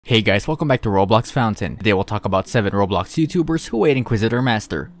Hey guys, welcome back to Roblox Fountain. Today we'll talk about 7 Roblox YouTubers who ate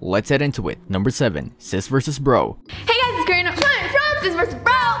InquisitorMaster. Let's head into it. Number 7, SISvsBRO. Hey guys, it's Karina from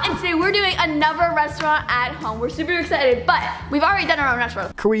SISvsBRO, and today we're doing another restaurant at home. We're super excited, but we've already done our own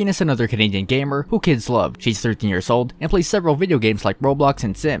restaurant. Karina is another Canadian gamer who kids love. She's 13 years old and plays several video games like Roblox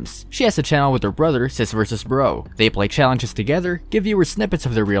and Sims. She has a channel with her brother, SISvsBRO. They play challenges together, give viewers snippets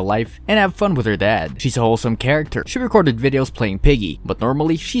of their real life, and have fun with her dad. She's a wholesome character. She recorded videos playing Piggy, but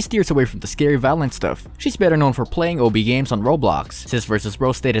normally she steers away from the scary violent stuff. She's better known for playing OB games on Roblox.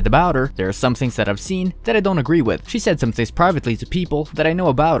 SISvsBRO stated about her, "There are some things that I've seen that I don't agree with. She said some things privately to people that I know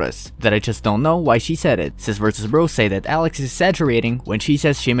about us, that I just don't know why she said it." SISvsBRO say that Alex is exaggerating when she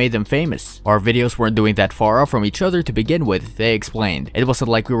says she made them famous. Our videos weren't doing that far off from each other to begin with, they explained. It wasn't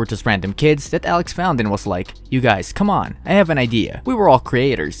like we were just random kids that Alex found and was like, "You guys, come on, I have an idea." We were all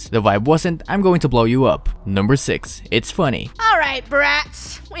creators. The vibe wasn't, "I'm going to blow you up." Number 6, ItsFunneh. Alright,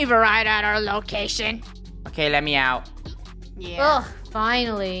 brats. We've arrived at our location. Okay, let me out. Yeah. Ugh,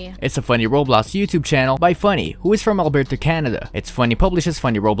 finally. It's a funny Roblox YouTube channel by Funneh, who is from Alberta, Canada. ItsFunneh publishes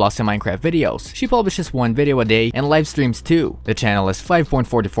funny Roblox and Minecraft videos. She publishes 1 video a day and live streams too. The channel has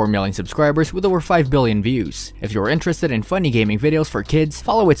 5.44 million subscribers with over 5 billion views. If you're interested in funny gaming videos for kids,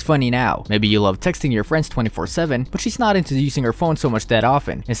 follow ItsFunneh now. Maybe you love texting your friends 24/7, but she's not into using her phone so much that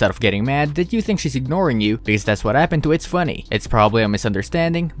often. Instead of getting mad that you think she's ignoring you, because that's what happened to ItsFunneh. It's probably a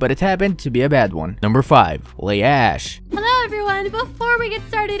misunderstanding, but it happened to be a bad one. Number 5, Leah Ashe. Hello everyone, before we get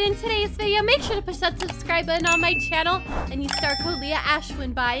started in today's video, make sure to push that subscribe button on my channel and use star code Leah Ashe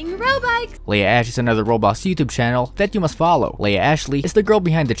when buying Robux. Leah Ashe is another Roblox YouTube channel that you must follow. Leah Ashley is the girl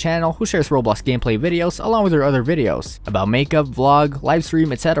behind the channel who shares Roblox gameplay videos along with her other videos about makeup, vlog,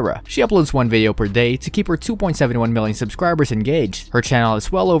 livestream, etc. She uploads 1 video per day to keep her 2.71 million subscribers engaged. Her channel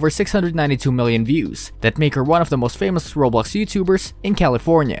has well over 692 million views that make her one of the most famous Roblox YouTubers in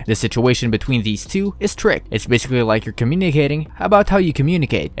California. The situation between these two is trick. It's basically like you're communicating about how you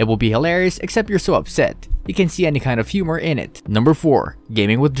communicate. It will be hilarious except you're so upset. You can see any kind of humor in it. Number 4,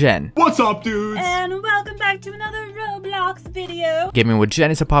 GamingwithJen. What's up, dudes? And welcome back to another Roblox video. GamingwithJen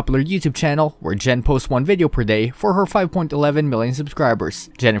is a popular YouTube channel where Jen posts 1 video per day for her 5.11 million subscribers.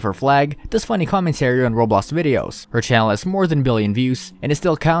 Jennifer Flagg does funny commentary on Roblox videos. Her channel has more than a billion views and is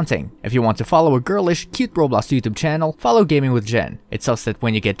still counting. If you want to follow a girlish, cute Roblox YouTube channel, follow GamingwithJen. It sucks that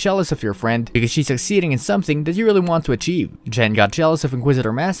when you get jealous of your friend because she's succeeding in something that you really want to achieve. Jen got jealous of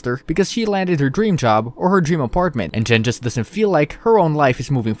InquisitorMaster because she landed her dream job or her dream apartment, and Jen just doesn't feel like her own life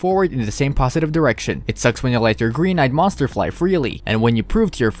is moving forward in the same positive direction. It sucks when you let your green-eyed monster fly freely, and when you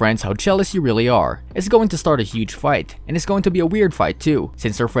prove to your friends how jealous you really are. It's going to start a huge fight, and it's going to be a weird fight too,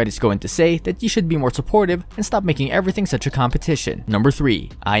 since her friend is going to say that you should be more supportive and stop making everything such a competition. Number 3,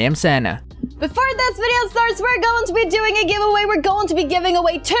 I Am Santa. Before this video starts, we're going to be doing a giveaway. We're going to be giving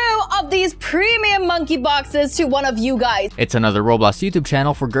away 2 of these premium monkey boxes to one of you guys. It's another Roblox YouTube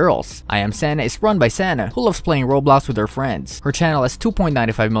channel for girls. I Am Santa is run by Santa, who loves playing Roblox with her friends. Her channel has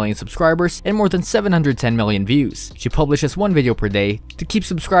 2.95 million subscribers and more than 710 million views. She publishes 1 video per day to keep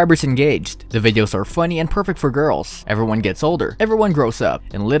subscribers engaged. The videos are funny and perfect for girls. Everyone gets older, everyone grows up,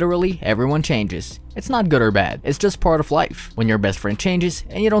 and literally everyone changes. It's not good or bad, it's just part of life. When your best friend changes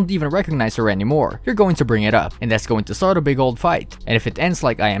and you don't even recognize her anymore, you're going to bring it up, and that's going to start a big old fight. And if it ends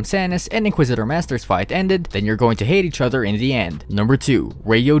like I Am Santa's and InquisitorMaster's fight ended, then you're going to hate each other in the end. Number 2,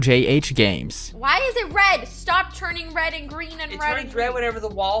 RadioJH Games. Why is it red? Stop turning red and green and It red and turns green. red whenever the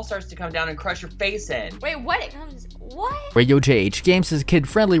wall starts to come down and crush your face in. Wait, what? It comes. What? RadioJH Games is a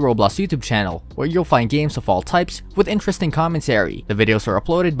kid-friendly Roblox YouTube channel where you'll find games of all types with interesting commentary. The videos are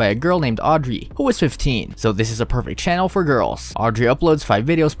uploaded by a girl named Audrey, who is 15, so this is a perfect channel for girls. Audrey uploads 5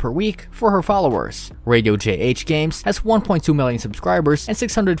 videos per week for her followers. RadioJH Games has 1.2 million subscribers and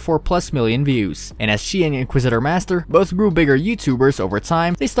 604 plus million views. And as she and InquisitorMaster both grew bigger YouTubers over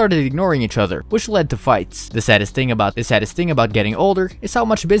time, they started ignoring each other, which led to fights. The saddest thing about getting older is how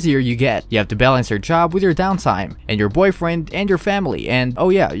much busier you get. You have to balance your job with your downtime, and your boyfriend, and your family, and oh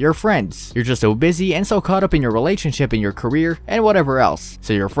yeah, your friends. You're just so busy and so caught up in your relationship and your career and whatever else.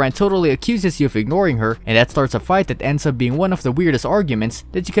 So your friend totally accuses you of ignoring her, and that starts a fight that ends up being one of the weirdest arguments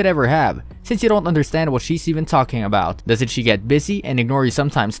that you could ever have, since you don't understand what she's even talking about. Doesn't she get busy and ignore you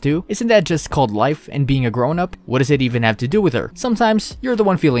sometimes too? Isn't that just called life and being a grown-up? What does it even have to do with her? Sometimes you're the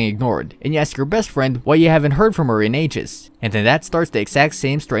one feeling ignored, and you ask your best friend why you haven't heard from her in ages, and then that starts the exact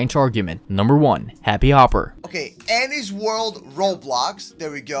same strange argument. Number 1, Happy Hopper. Okay, Annie's World Roblox.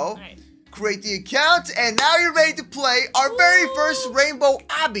 There we go. Create the account, and now you're ready to play our very first Rainbow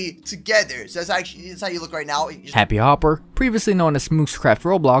Abbey together. So that's how you look right now. Happy Hopper previously known as Moosecraft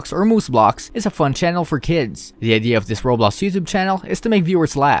Roblox or Moose Blocks, is a fun channel for kids. The idea of this Roblox YouTube channel is to make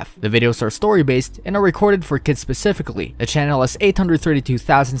viewers laugh. The videos are story-based and are recorded for kids specifically. The channel has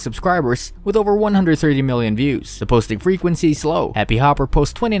 832,000 subscribers with over 130 million views. The posting frequency is low. Happy Hopper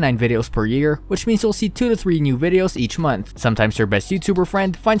posts 29 videos per year, which means you'll see 2 to 3 new videos each month. Sometimes your best YouTuber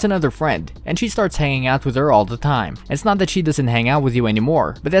friend finds another friend, and she starts hanging out with her all the time. It's not that she doesn't hang out with you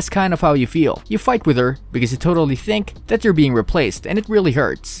anymore, but that's kind of how you feel. You fight with her because you totally think that you're being replaced, and it really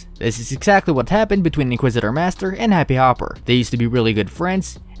hurts. This is exactly what happened between InquisitorMaster and Happy Hopper. They used to be really good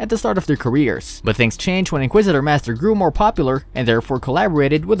friends at the start of their careers, but things changed when InquisitorMaster grew more popular and therefore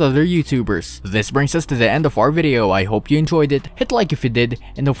collaborated with other YouTubers. This brings us to the end of our video. I hope you enjoyed it. Hit like if you did,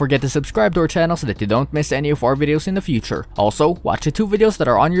 and don't forget to subscribe to our channel so that you don't miss any of our videos in the future. Also, watch the 2 videos that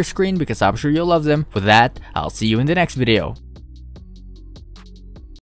are on your screen because I'm sure you'll love them. With that, I'll see you in the next video.